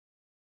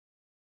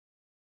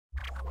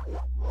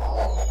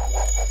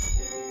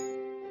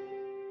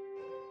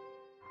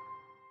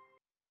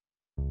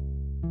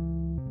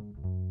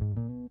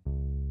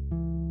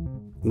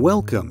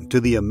Welcome to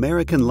the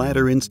American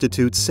Ladder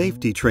Institute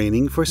Safety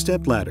Training for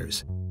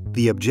Stepladders.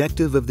 The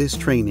objective of this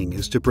training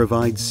is to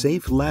provide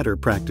safe ladder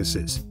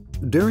practices.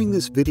 During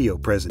this video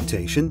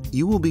presentation,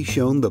 you will be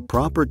shown the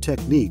proper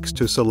techniques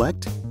to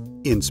select,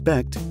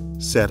 inspect,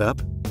 set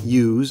up,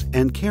 use,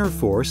 and care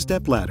for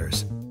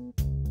stepladders.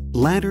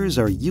 Ladders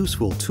are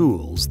useful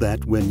tools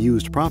that, when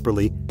used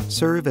properly,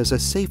 serve as a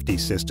safety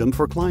system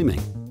for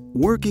climbing.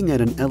 Working at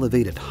an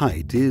elevated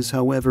height is,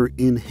 however,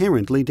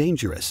 inherently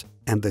dangerous,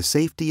 and the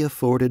safety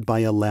afforded by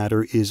a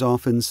ladder is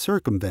often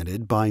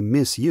circumvented by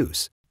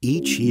misuse.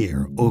 Each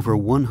year, over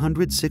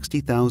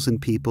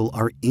 160,000 people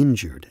are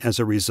injured as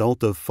a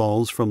result of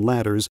falls from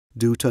ladders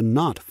due to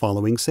not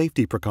following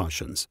safety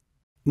precautions.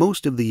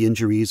 Most of the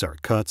injuries are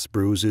cuts,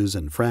 bruises,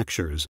 and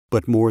fractures,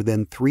 but more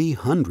than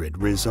 300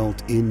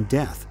 result in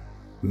death.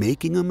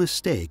 Making a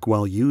mistake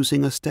while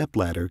using a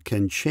stepladder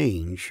can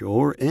change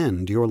or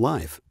end your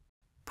life.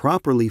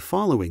 Properly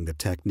following the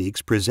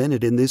techniques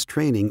presented in this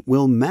training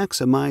will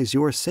maximize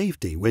your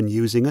safety when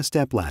using a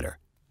stepladder.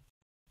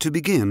 To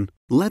begin,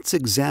 let's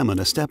examine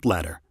a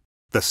stepladder.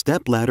 The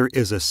stepladder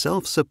is a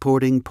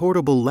self-supporting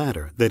portable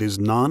ladder that is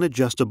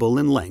non-adjustable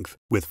in length,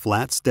 with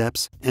flat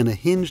steps and a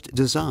hinged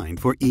design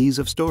for ease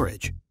of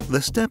storage.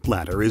 The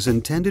stepladder is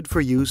intended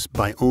for use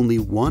by only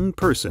one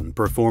person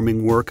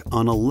performing work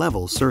on a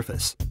level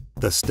surface.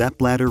 The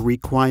stepladder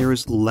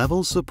requires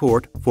level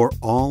support for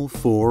all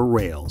 4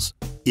 rails.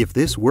 If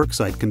this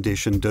worksite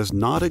condition does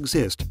not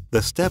exist,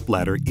 the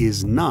stepladder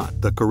is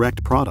not the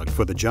correct product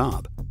for the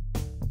job.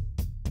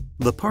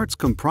 The parts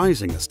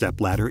comprising a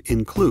stepladder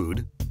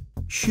include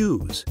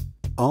shoes.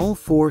 All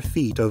 4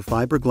 feet of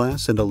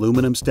fiberglass and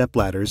aluminum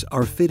stepladders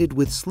are fitted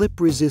with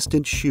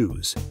slip-resistant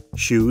shoes.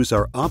 Shoes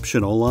are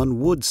optional on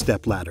wood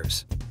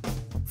stepladders.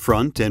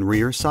 Front and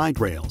rear side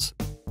rails.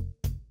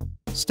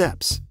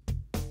 Steps.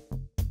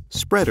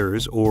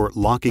 Spreaders or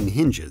locking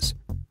hinges.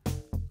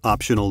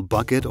 Optional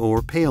bucket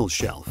or pail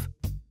shelf.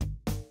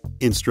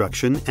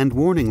 Instruction and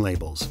warning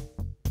labels.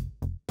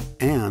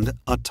 And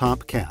a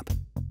top cap.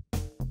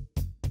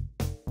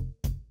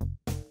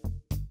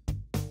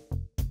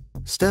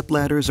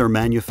 Stepladders are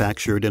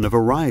manufactured in a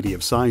variety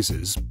of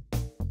sizes,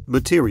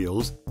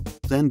 materials,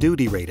 and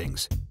duty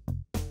ratings.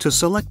 To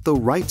select the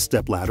right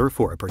stepladder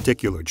for a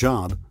particular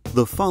job,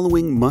 the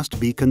following must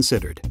be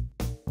considered.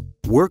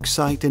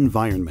 Worksite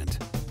environment.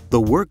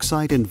 The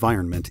worksite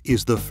environment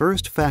is the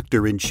first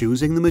factor in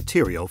choosing the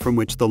material from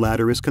which the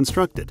ladder is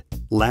constructed.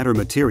 Ladder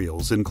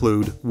materials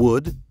include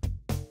wood,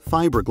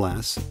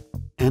 fiberglass,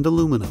 and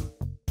aluminum.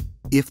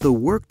 If the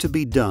work to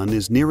be done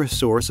is near a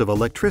source of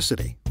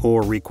electricity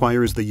or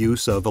requires the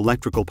use of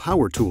electrical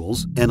power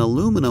tools, an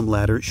aluminum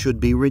ladder should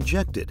be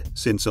rejected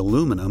since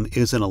aluminum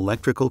is an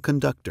electrical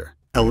conductor.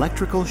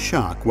 Electrical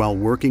shock while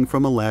working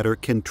from a ladder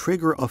can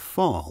trigger a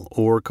fall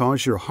or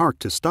cause your heart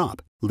to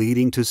stop,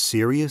 leading to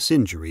serious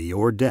injury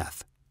or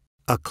death.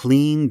 A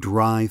clean,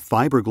 dry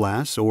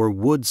fiberglass or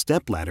wood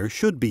stepladder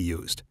should be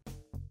used.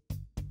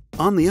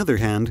 On the other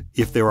hand,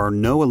 if there are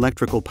no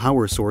electrical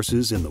power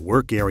sources in the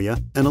work area,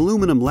 an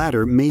aluminum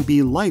ladder may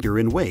be lighter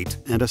in weight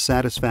and a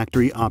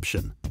satisfactory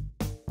option.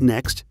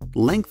 Next,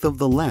 length of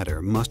the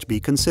ladder must be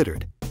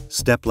considered.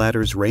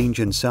 Stepladders range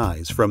in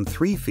size from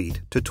 3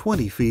 feet to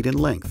 20 feet in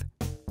length.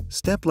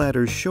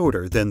 Stepladders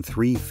shorter than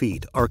 3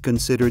 feet are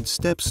considered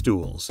step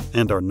stools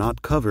and are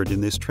not covered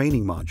in this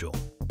training module.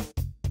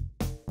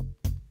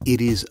 It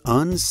is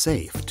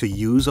unsafe to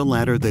use a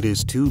ladder that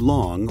is too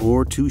long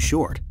or too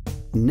short.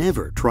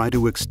 Never try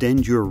to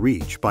extend your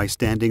reach by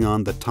standing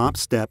on the top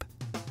step,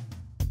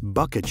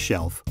 bucket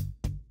shelf,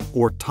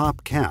 or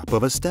top cap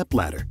of a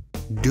stepladder.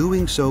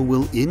 Doing so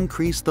will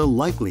increase the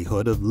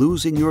likelihood of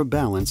losing your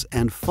balance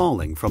and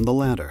falling from the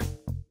ladder.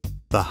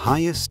 The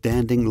highest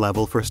standing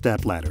level for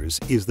stepladders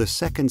is the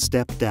second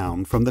step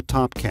down from the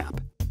top cap.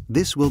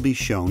 This will be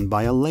shown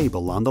by a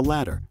label on the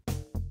ladder.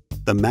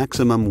 The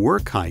maximum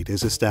work height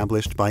is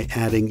established by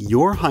adding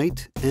your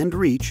height and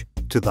reach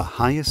to the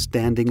highest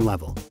standing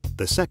level,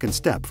 the second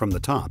step from the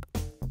top.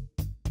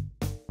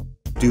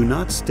 Do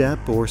not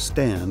step or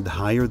stand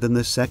higher than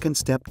the second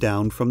step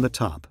down from the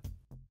top.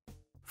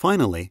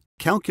 Finally,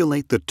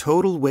 calculate the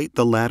total weight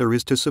the ladder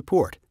is to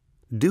support.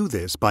 Do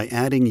this by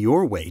adding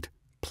your weight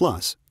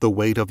plus the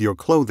weight of your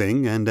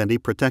clothing and any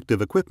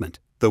protective equipment,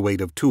 the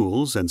weight of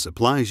tools and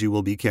supplies you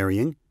will be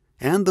carrying,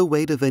 and the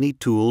weight of any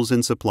tools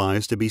and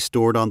supplies to be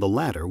stored on the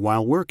ladder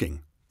while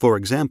working, for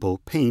example,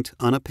 paint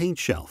on a paint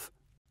shelf.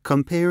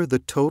 Compare the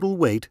total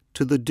weight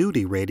to the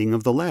duty rating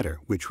of the ladder,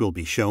 which will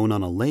be shown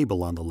on a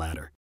label on the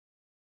ladder.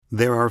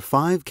 There are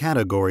 5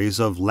 categories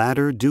of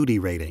ladder duty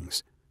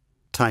ratings.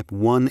 Type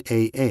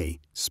 1AA,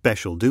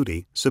 Special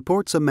Duty,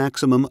 supports a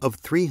maximum of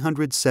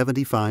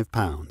 375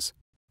 pounds.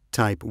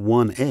 Type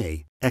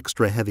 1A,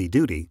 Extra Heavy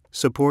Duty,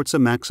 supports a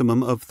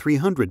maximum of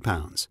 300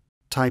 pounds.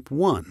 Type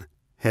 1,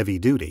 Heavy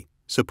Duty,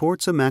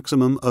 supports a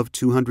maximum of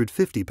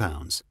 250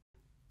 pounds.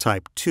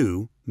 Type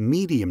 2,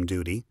 Medium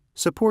Duty,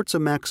 supports a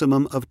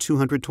maximum of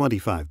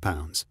 225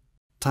 pounds.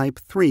 Type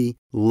 3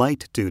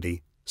 Light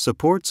Duty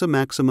supports a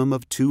maximum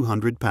of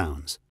 200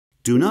 pounds.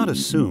 Do not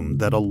assume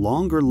that a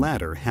longer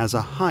ladder has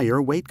a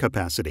higher weight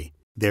capacity.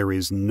 There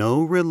is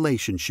no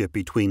relationship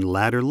between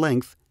ladder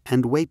length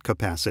and weight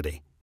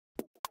capacity.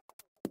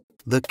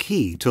 The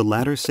key to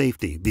ladder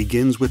safety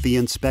begins with the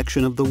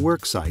inspection of the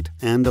worksite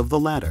and of the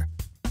ladder.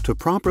 To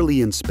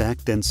properly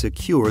inspect and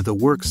secure the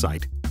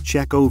worksite,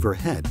 check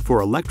overhead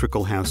for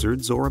electrical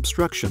hazards or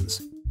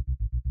obstructions.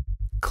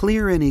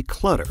 Clear any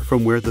clutter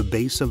from where the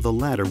base of the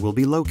ladder will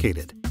be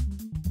located.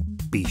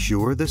 Be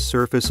sure the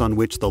surface on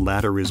which the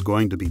ladder is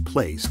going to be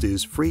placed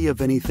is free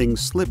of anything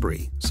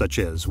slippery, such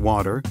as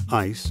water,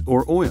 ice,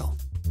 or oil.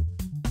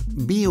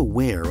 Be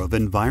aware of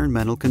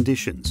environmental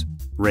conditions.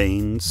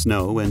 Rain,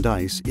 snow, and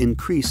ice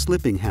increase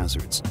slipping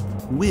hazards.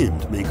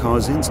 Wind may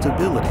cause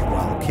instability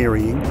while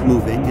carrying,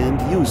 moving,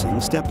 and using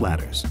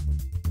stepladders.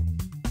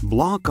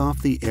 Block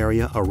off the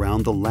area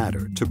around the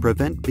ladder to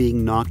prevent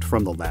being knocked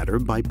from the ladder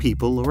by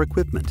people or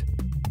equipment.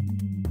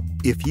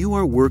 If you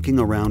are working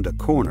around a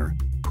corner,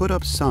 put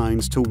up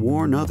signs to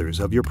warn others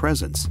of your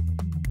presence.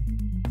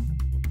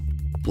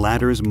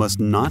 Ladders must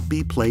not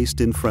be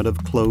placed in front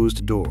of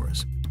closed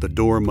doors. The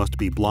door must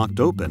be blocked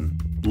open,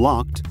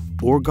 locked,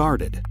 or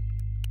guarded.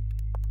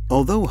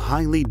 Although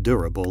highly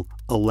durable,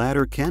 a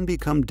ladder can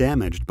become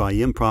damaged by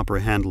improper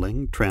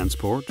handling,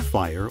 transport,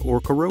 fire, or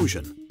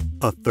corrosion.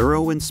 A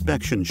thorough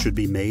inspection should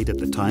be made at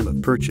the time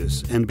of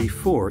purchase and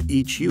before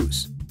each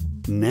use.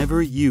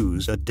 Never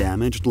use a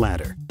damaged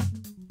ladder.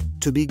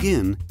 To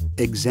begin,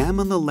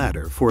 examine the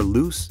ladder for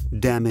loose,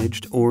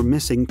 damaged, or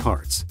missing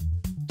parts.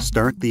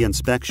 Start the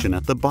inspection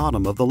at the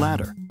bottom of the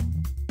ladder.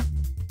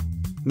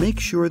 Make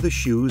sure the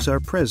shoes are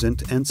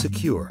present and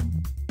secure.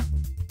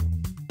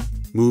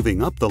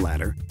 Moving up the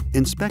ladder,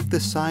 inspect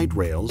the side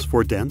rails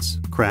for dents,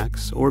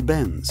 cracks, or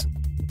bends.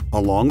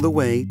 Along the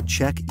way,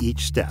 check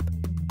each step.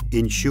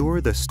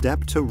 Ensure the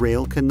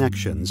step-to-rail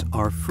connections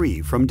are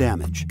free from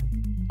damage.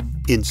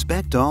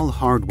 Inspect all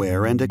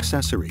hardware and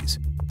accessories.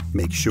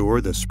 Make sure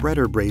the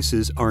spreader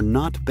braces are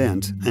not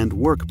bent and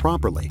work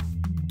properly.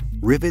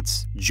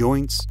 Rivets,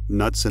 joints,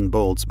 nuts, and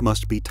bolts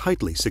must be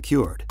tightly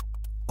secured.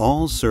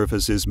 All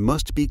surfaces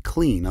must be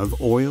clean of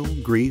oil,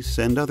 grease,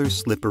 and other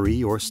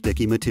slippery or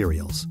sticky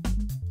materials.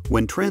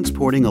 When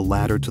transporting a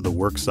ladder to the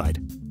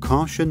worksite,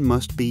 caution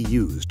must be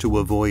used to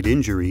avoid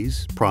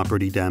injuries,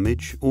 property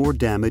damage, or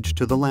damage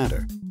to the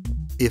ladder.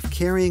 If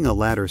carrying a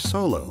ladder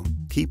solo,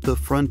 keep the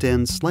front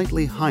end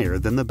slightly higher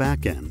than the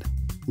back end.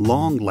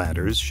 Long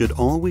ladders should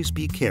always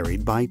be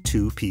carried by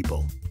 2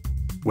 people.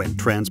 When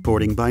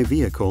transporting by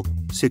vehicle,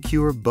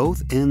 secure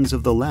both ends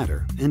of the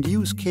ladder and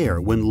use care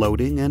when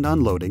loading and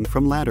unloading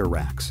from ladder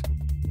racks.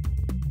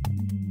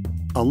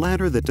 A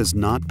ladder that does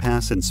not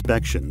pass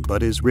inspection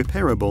but is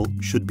repairable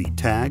should be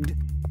tagged,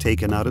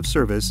 taken out of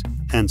service,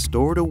 and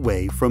stored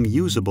away from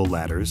usable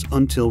ladders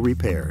until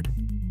repaired.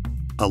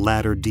 A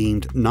ladder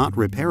deemed not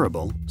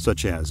repairable,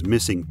 such as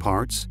missing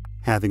parts,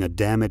 having a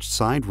damaged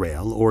side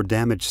rail, or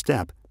damaged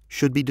step,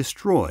 should be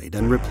destroyed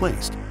and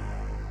replaced.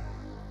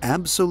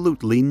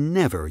 Absolutely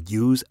never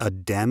use a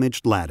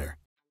damaged ladder.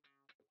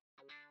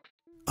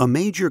 A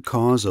major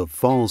cause of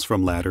falls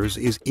from ladders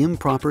is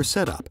improper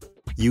setup.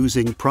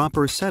 Using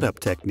proper setup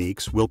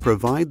techniques will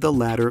provide the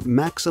ladder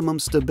maximum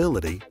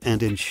stability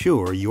and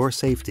ensure your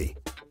safety.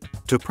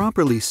 To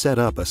properly set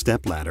up a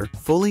stepladder,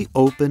 fully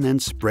open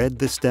and spread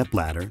the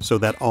stepladder so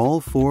that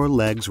all 4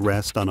 legs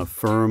rest on a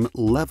firm,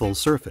 level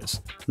surface,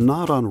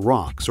 not on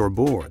rocks or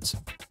boards.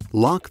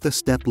 Lock the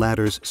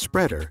stepladder's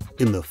spreader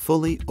in the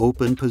fully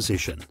open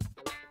position.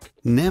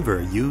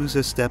 Never use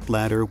a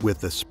stepladder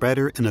with the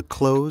spreader in a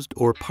closed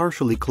or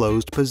partially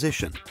closed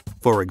position.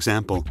 For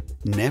example,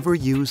 never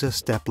use a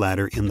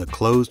stepladder in the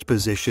closed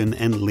position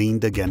and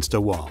leaned against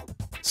a wall.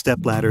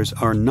 Stepladders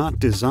are not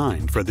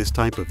designed for this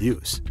type of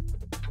use.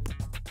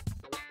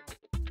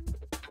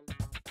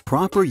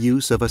 Proper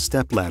use of a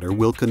stepladder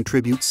will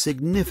contribute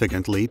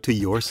significantly to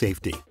your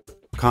safety.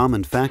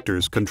 Common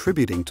factors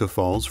contributing to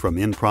falls from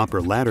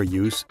improper ladder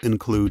use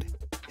include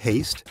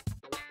haste,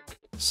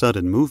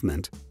 sudden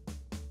movement,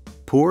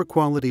 poor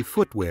quality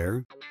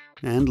footwear,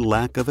 and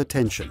lack of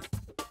attention.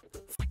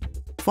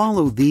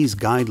 Follow these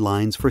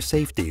guidelines for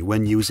safety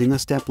when using a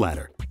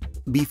stepladder.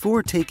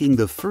 Before taking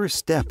the first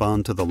step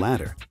onto the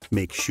ladder,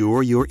 make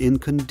sure you're in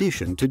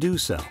condition to do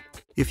so.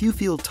 If you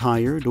feel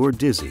tired or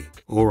dizzy,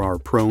 or are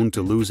prone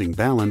to losing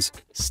balance,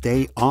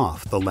 stay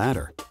off the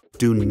ladder.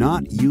 Do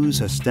not use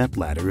a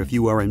stepladder if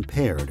you are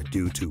impaired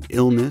due to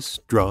illness,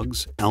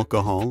 drugs,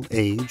 alcohol,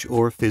 age,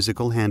 or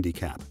physical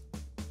handicap.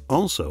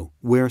 Also,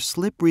 wear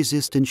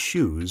slip-resistant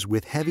shoes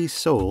with heavy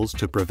soles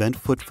to prevent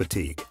foot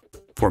fatigue.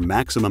 For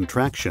maximum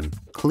traction,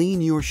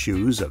 clean your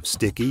shoes of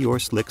sticky or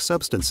slick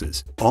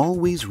substances.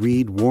 Always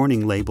read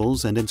warning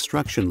labels and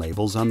instruction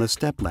labels on the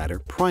stepladder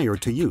prior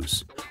to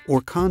use,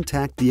 or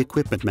contact the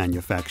equipment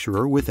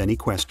manufacturer with any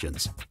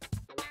questions.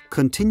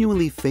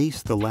 Continually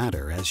face the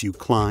ladder as you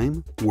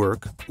climb,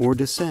 work, or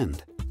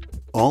descend.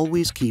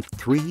 Always keep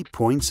 3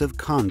 points of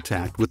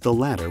contact with the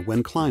ladder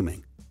when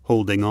climbing.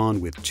 holding on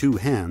with 2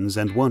 hands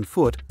and 1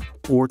 foot,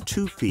 or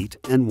 2 feet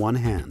and 1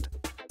 hand.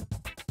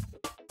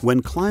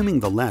 When climbing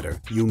the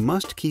ladder, you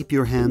must keep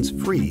your hands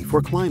free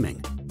for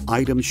climbing.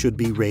 Items should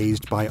be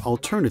raised by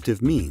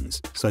alternative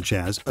means, such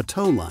as a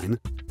tow line,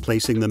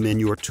 placing them in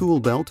your tool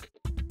belt,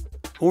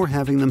 or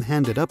having them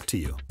handed up to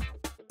you.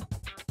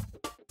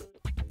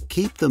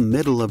 Keep the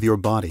middle of your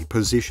body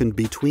positioned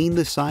between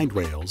the side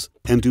rails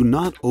and do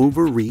not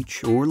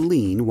overreach or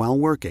lean while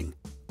working.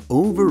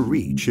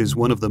 Overreach is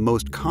one of the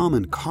most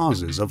common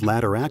causes of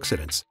ladder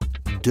accidents.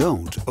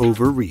 Don't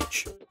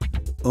overreach.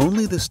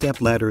 Only the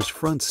stepladder's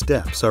front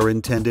steps are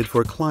intended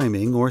for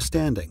climbing or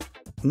standing.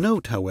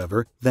 Note,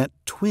 however, that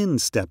twin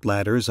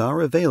stepladders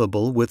are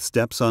available with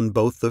steps on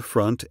both the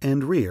front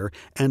and rear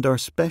and are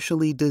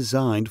specially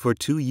designed for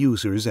 2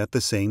 users at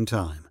the same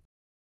time.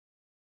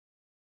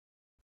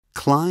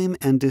 Climb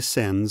and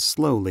descend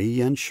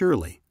slowly and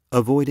surely,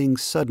 avoiding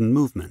sudden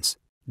movements.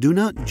 Do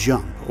not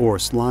jump or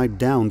slide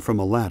down from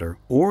a ladder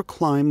or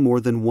climb more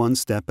than 1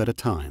 step at a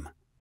time.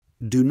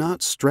 Do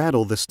not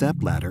straddle the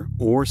stepladder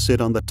or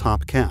sit on the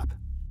top cap.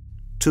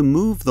 To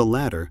move the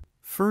ladder,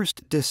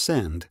 first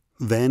descend,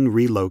 then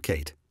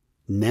relocate.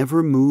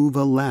 Never move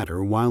a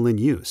ladder while in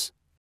use.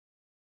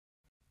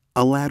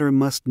 A ladder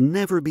must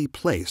never be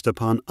placed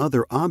upon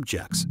other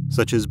objects,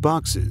 such as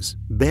boxes,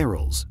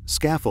 barrels,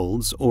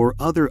 scaffolds, or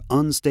other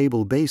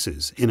unstable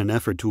bases in an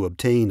effort to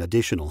obtain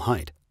additional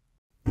height.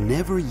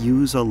 Never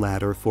use a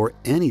ladder for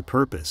any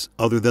purpose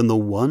other than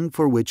the one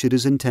for which it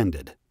is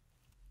intended.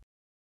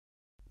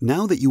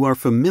 Now that you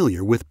are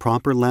familiar with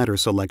proper ladder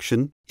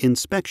selection,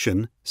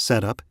 inspection,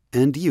 setup,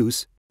 and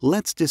use,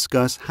 let's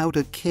discuss how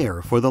to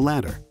care for the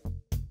ladder.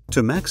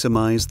 To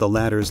maximize the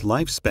ladder's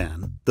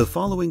lifespan, the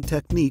following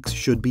techniques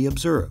should be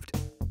observed.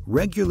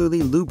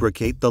 Regularly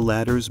lubricate the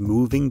ladder's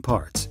moving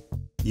parts.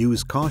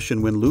 Use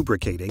caution when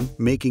lubricating,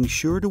 making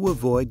sure to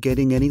avoid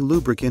getting any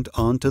lubricant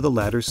onto the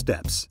ladder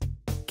steps.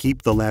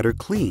 Keep the ladder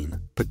clean,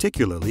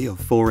 particularly of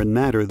foreign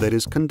matter that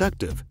is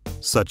conductive.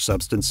 Such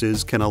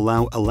substances can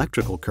allow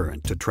electrical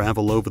current to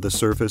travel over the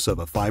surface of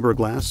a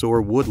fiberglass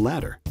or wood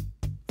ladder.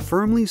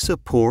 Firmly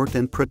support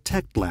and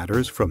protect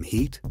ladders from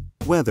heat,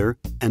 weather,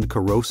 and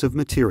corrosive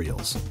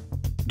materials.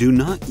 Do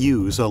not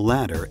use a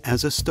ladder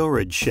as a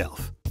storage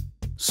shelf.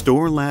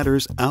 Store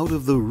ladders out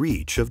of the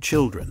reach of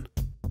children.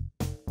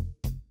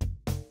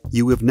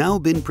 You have now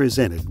been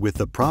presented with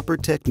the proper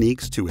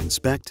techniques to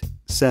inspect,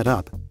 set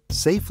up,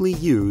 safely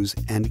use,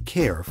 and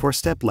care for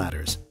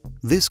stepladders.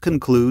 This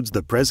concludes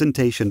the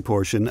presentation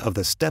portion of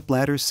the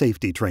stepladder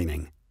safety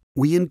training.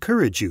 We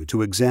encourage you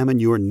to examine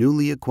your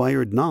newly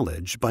acquired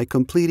knowledge by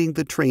completing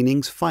the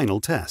training's final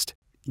test.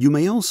 You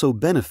may also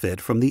benefit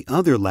from the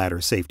other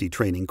ladder safety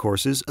training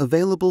courses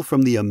available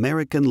from the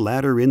American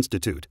Ladder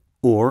Institute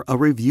or a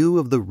review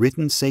of the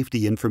written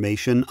safety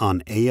information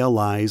on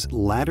ALI's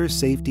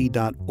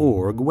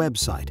laddersafety.org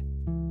website.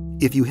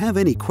 If you have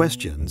any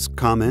questions,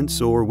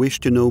 comments, or wish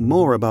to know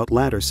more about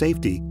ladder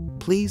safety,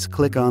 please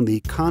click on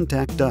the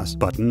Contact Us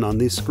button on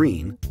this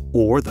screen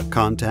or the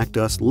Contact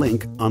Us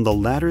link on the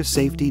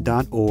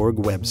laddersafety.org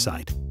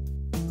website.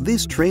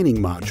 This training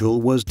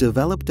module was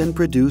developed and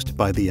produced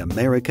by the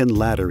American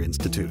Ladder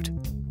Institute.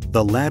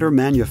 The ladder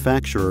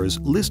manufacturers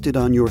listed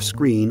on your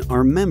screen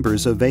are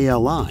members of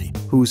ALI,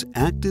 whose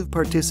active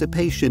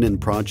participation in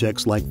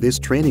projects like this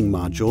training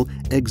module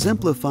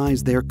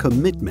exemplifies their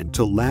commitment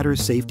to ladder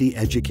safety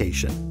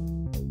education.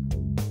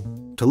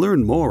 To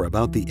learn more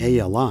about the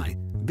ALI,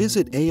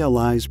 visit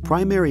ALI's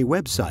primary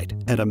website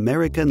at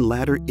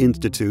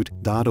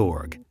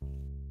americanladderinstitute.org.